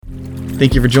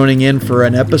Thank you for joining in for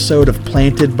an episode of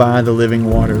Planted by the Living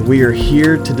Water. We are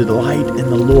here to delight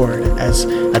in the Lord as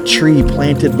a tree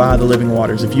planted by the living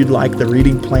waters. If you'd like the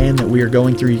reading plan that we are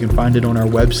going through, you can find it on our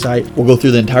website. We'll go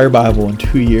through the entire Bible in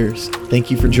 2 years. Thank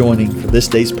you for joining for this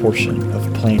day's portion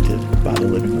of Planted by the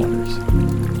Living Waters.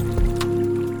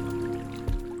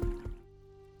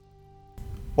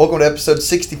 Welcome to episode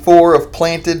 64 of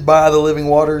Planted by the Living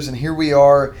Waters, and here we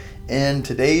are in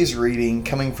today's reading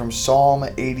coming from Psalm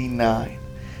 89.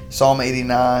 Psalm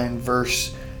 89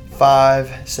 verse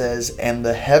 5 says, "And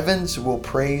the heavens will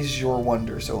praise your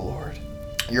wonders, O Lord,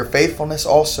 your faithfulness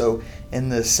also in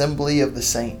the assembly of the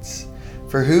saints.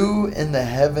 For who in the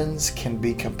heavens can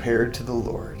be compared to the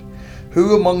Lord?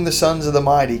 Who among the sons of the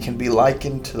mighty can be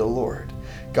likened to the Lord?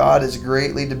 God is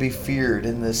greatly to be feared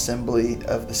in the assembly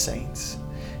of the saints,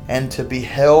 and to be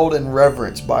held in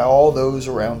reverence by all those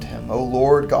around him. O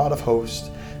Lord God of hosts,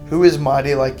 who is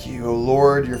mighty like you? O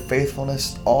Lord, your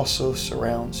faithfulness also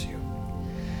surrounds you."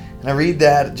 And I read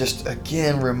that just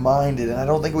again reminded, and I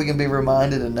don't think we can be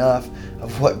reminded enough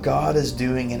of what God is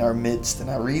doing in our midst. And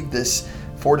I read this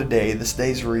for today, this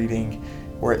day's reading,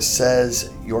 where it says,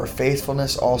 "Your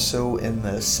faithfulness also in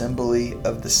the assembly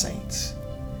of the saints."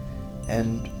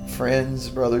 And friends,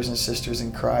 brothers and sisters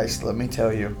in Christ, let me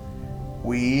tell you,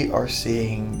 we are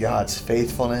seeing God's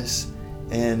faithfulness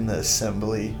in the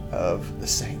assembly of the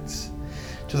saints,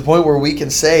 to the point where we can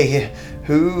say,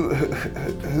 who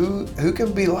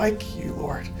can be like you,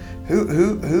 Lord?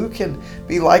 Who can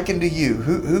be likened to you?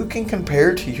 Who can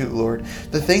compare to you, Lord?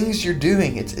 The things you're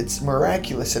doing, it's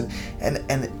miraculous, and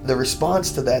the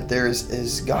response to that there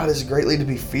is God is greatly to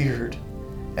be feared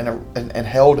and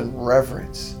held in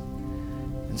reverence.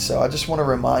 And so I just want to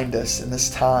remind us in this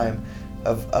time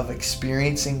of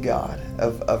experiencing God,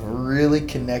 of really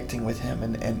connecting with Him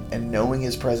and knowing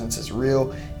His presence is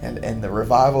real, and the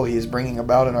revival He is bringing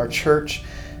about in our church,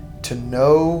 to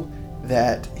know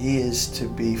that He is to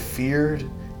be feared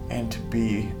and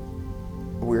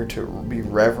we're to be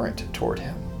reverent toward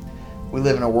Him. We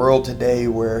live in a world today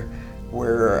where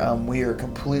we are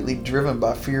completely driven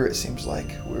by fear. It seems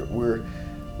like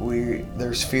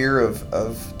there's fear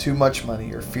of too much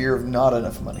money, or fear of not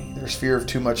enough money. There's fear of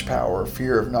too much power, or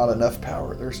fear of not enough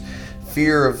power. There's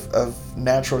fear of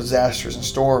natural disasters and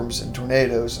storms and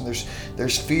tornadoes, and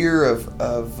there's fear of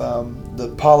the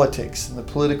politics and the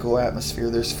political atmosphere.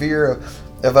 There's fear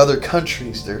of other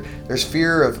countries. There's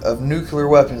fear of nuclear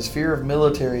weapons, fear of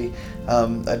military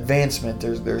advancement.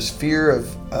 There's fear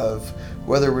of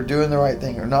whether we're doing the right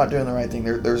thing or not doing the right thing.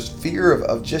 There's fear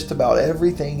of just about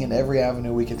everything in every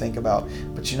avenue we can think about.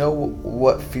 But you know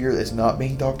what fear is not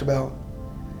being talked about?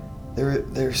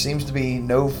 There seems to be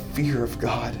no fear of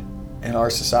God in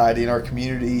our society, in our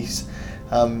communities,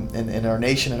 in our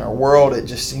nation, in our world. It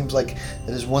just seems like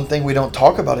that is one thing we don't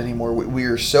talk about anymore. We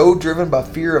are so driven by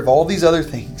fear of all these other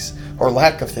things, or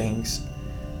lack of things.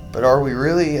 But are we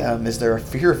really, is there a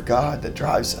fear of God that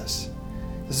drives us?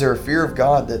 Is there a fear of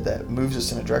God that moves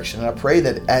us in a direction? And I pray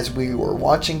that as we were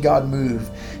watching God move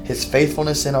His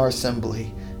faithfulness in our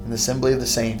assembly, in the assembly of the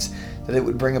saints, that it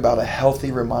would bring about a healthy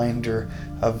reminder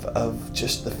of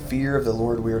just the fear of the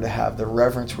Lord we are to have, the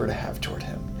reverence we're to have toward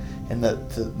Him, and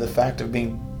the fact of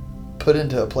being put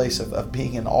into a place of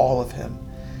being in awe of Him,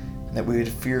 and that we would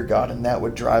fear God, and that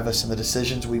would drive us in the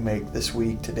decisions we make this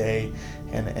week, today,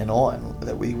 and on,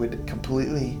 that we would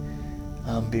completely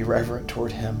be reverent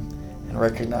toward Him and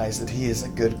recognize that He is a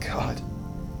good God.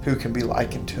 Who can be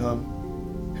likened to Him?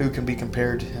 Who can be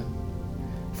compared to Him?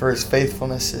 For His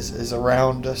faithfulness is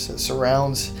around us. It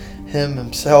surrounds Him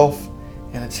Himself,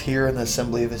 and it's here in the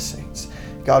assembly of His saints.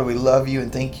 God, we love You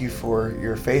and thank You for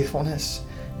Your faithfulness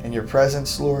and Your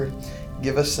presence, Lord.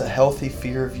 Give us a healthy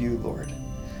fear of You, Lord.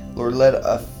 Lord, let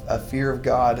a fear of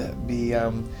God be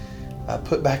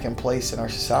put back in place in our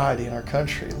society, in our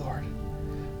country, Lord.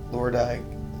 Lord,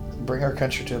 bring our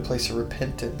country to a place of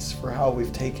repentance for how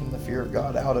we've taken the fear of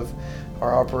God out of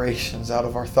our operations, out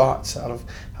of our thoughts, out of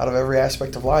every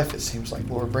aspect of life, it seems like.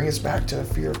 Lord, bring us back to a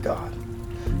fear of God.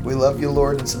 We love You,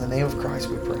 Lord, and it's in the name of Christ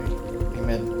we pray.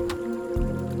 Amen.